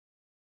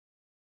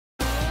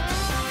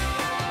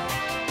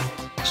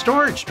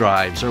Storage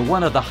drives are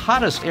one of the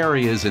hottest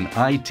areas in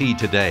IT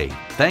today,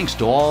 thanks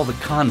to all the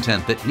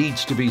content that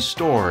needs to be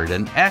stored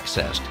and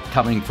accessed,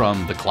 coming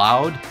from the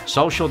cloud,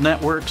 social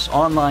networks,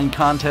 online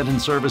content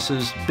and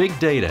services, big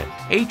data,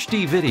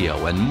 HD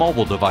video, and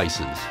mobile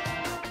devices.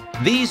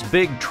 These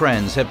big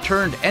trends have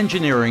turned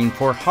engineering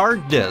for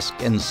hard disk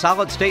and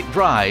solid-state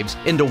drives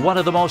into one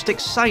of the most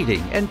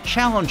exciting and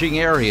challenging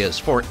areas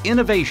for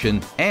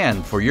innovation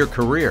and for your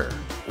career.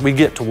 We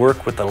get to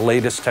work with the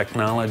latest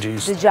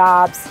technologies. The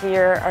jobs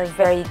here are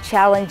very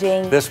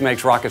challenging. This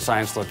makes rocket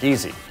science look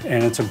easy.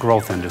 And it's a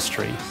growth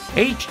industry.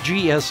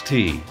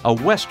 HGST, a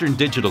Western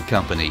digital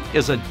company,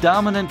 is a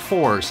dominant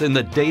force in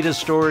the data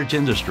storage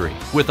industry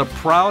with a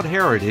proud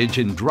heritage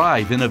in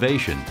drive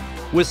innovation.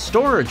 With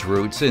storage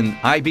roots in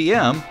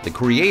IBM, the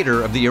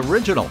creator of the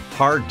original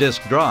hard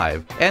disk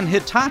drive, and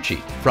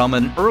Hitachi, from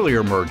an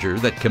earlier merger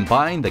that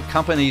combined the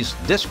company's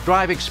disk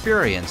drive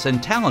experience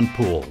and talent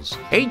pools,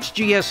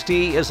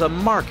 HGST is a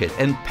market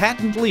and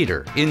patent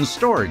leader in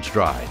storage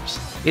drives.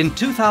 In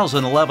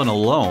 2011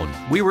 alone,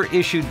 we were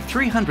issued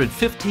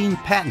 315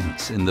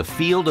 patents in the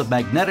field of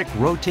magnetic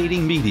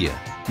rotating media,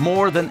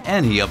 more than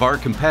any of our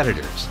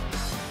competitors.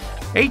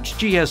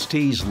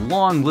 HGST's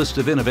long list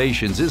of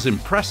innovations is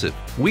impressive.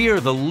 We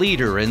are the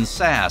leader in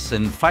SAS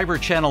and Fiber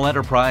Channel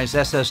Enterprise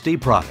SSD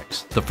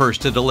products, the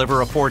first to deliver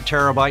a 4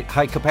 terabyte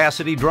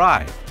high-capacity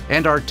drive.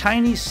 And our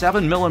tiny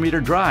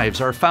 7mm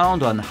drives are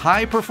found on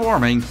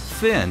high-performing,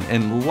 thin,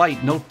 and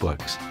light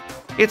notebooks.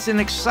 It's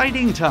an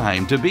exciting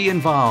time to be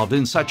involved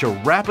in such a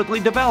rapidly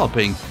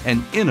developing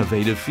and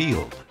innovative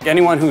field.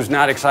 Anyone who's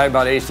not excited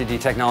about HDD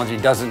technology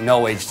doesn't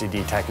know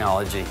HDD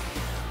technology.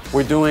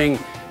 We're doing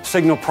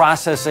signal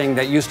processing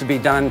that used to be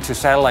done to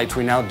satellites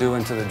we now do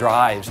into the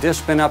drives.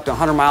 Disks spin up to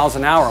 100 miles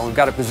an hour, and we've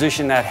got to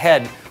position that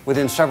head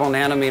within several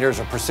nanometers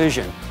of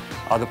precision.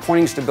 The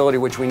pointing stability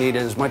which we need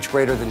is much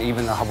greater than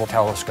even the Hubble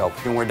telescope.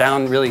 And we're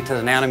down really to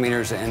the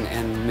nanometers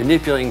and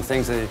manipulating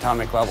things at the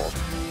atomic level.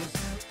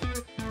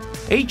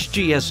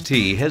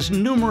 HGST has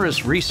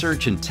numerous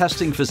research and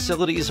testing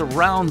facilities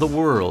around the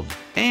world,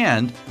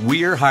 and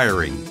we're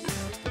hiring.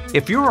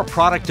 If you're a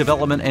product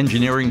development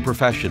engineering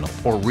professional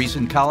or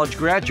recent college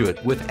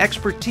graduate with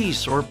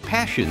expertise or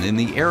passion in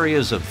the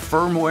areas of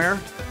firmware,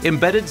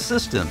 embedded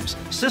systems,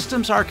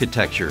 systems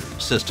architecture,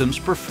 systems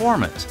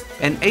performance,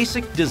 and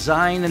ASIC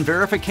design and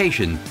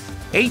verification,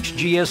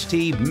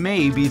 HGST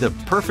may be the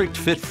perfect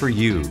fit for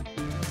you.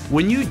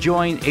 When you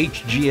join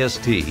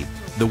HGST,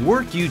 the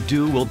work you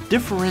do will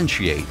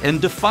differentiate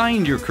and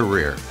define your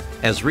career,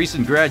 as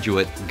recent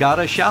graduate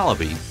Goda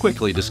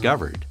quickly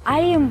discovered. I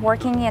am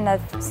working in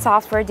a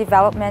software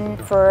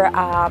development for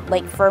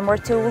like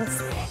firmware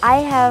tools. I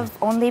have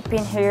only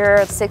been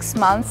here 6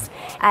 months.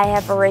 I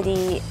have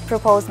already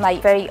proposed my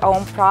very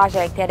own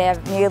project and I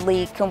have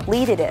nearly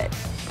completed it.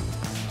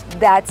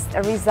 That's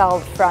a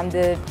result from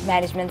the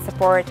management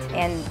support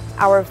and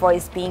our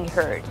voice being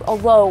heard,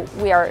 although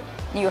we are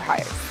new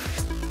hires.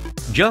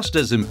 Just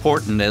as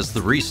important as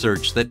the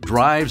research that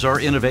drives our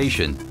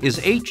innovation is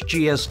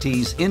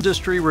HGST's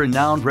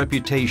industry-renowned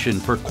reputation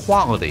for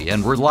quality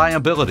and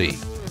reliability.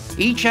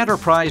 Each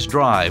enterprise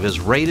drive is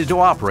rated to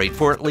operate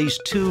for at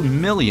least 2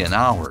 million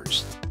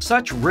hours.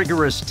 Such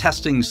rigorous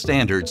testing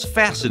standards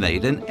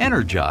fascinate and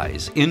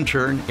energize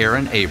intern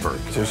Aaron Aber.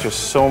 There's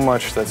just so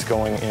much that's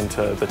going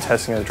into the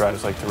testing of the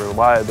drives, like the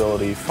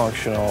reliability,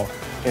 functional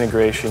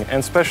integration,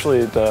 and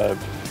especially the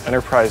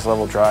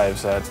enterprise-level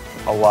drives that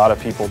a lot of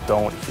people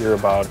don't hear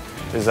about,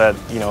 is that,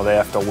 you know, they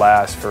have to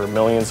last for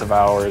millions of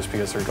hours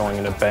because they're going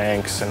into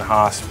banks and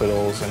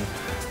hospitals and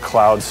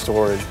cloud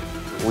storage.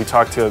 We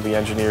talk to the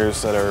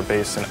engineers that are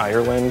based in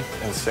Ireland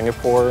and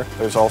Singapore.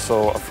 There's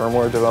also a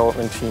firmware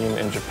development team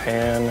in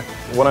Japan.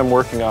 What I'm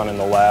working on in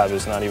the lab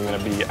is not even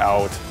going to be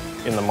out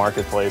in the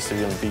marketplace to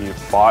even be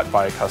bought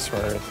by a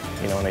customer,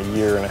 you know, in a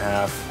year and a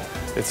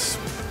half. It's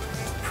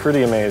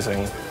pretty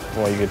amazing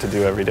what you get to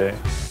do every day.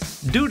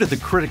 Due to the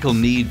critical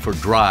need for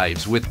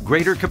drives with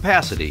greater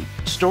capacity,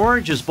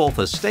 storage is both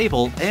a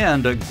stable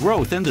and a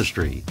growth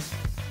industry.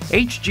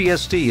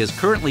 HGST is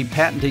currently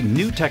patenting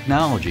new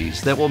technologies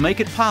that will make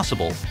it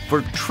possible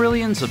for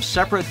trillions of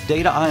separate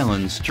data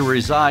islands to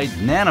reside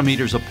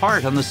nanometers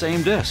apart on the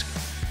same disk,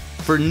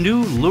 for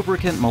new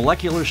lubricant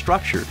molecular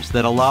structures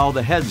that allow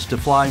the heads to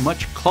fly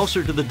much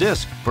closer to the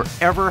disk for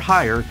ever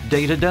higher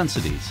data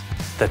densities.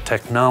 The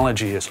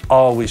technology is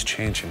always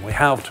changing. We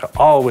have to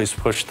always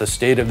push the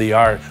state of the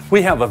art.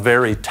 We have a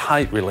very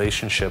tight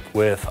relationship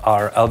with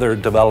our other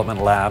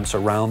development labs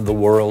around the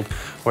world,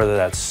 whether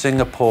that's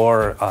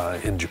Singapore,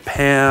 in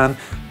Japan,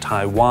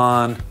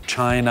 Taiwan,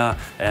 China,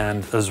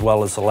 and as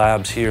well as the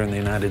labs here in the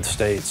United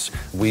States.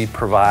 We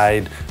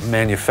provide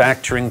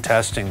manufacturing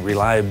testing,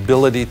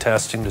 reliability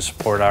testing to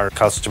support our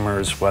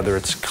customers, whether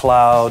it's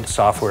cloud,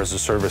 software as a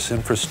service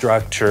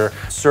infrastructure,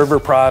 server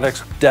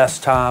products,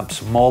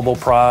 desktops, mobile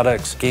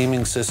products,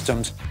 gaming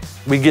systems.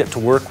 We get to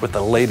work with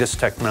the latest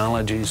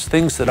technologies,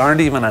 things that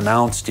aren't even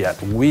announced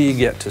yet. We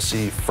get to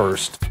see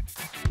first.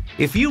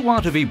 If you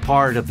want to be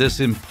part of this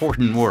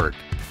important work,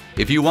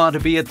 if you want to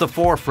be at the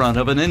forefront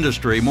of an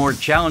industry more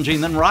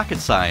challenging than rocket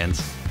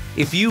science,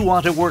 If you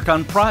want to work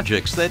on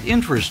projects that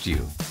interest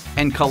you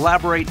and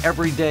collaborate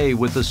every day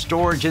with the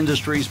storage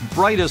industry's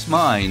brightest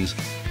minds,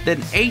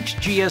 then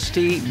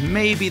HGST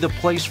may be the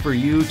place for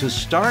you to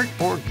start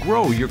or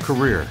grow your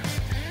career.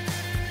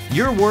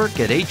 Your work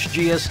at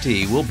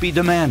HGST will be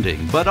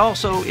demanding, but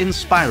also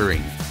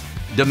inspiring.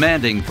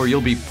 Demanding, for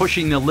you'll be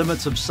pushing the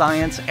limits of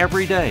science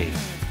every day.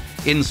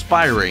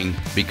 Inspiring,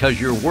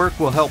 because your work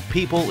will help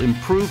people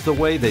improve the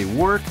way they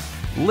work,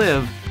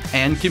 live,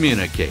 and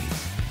communicate.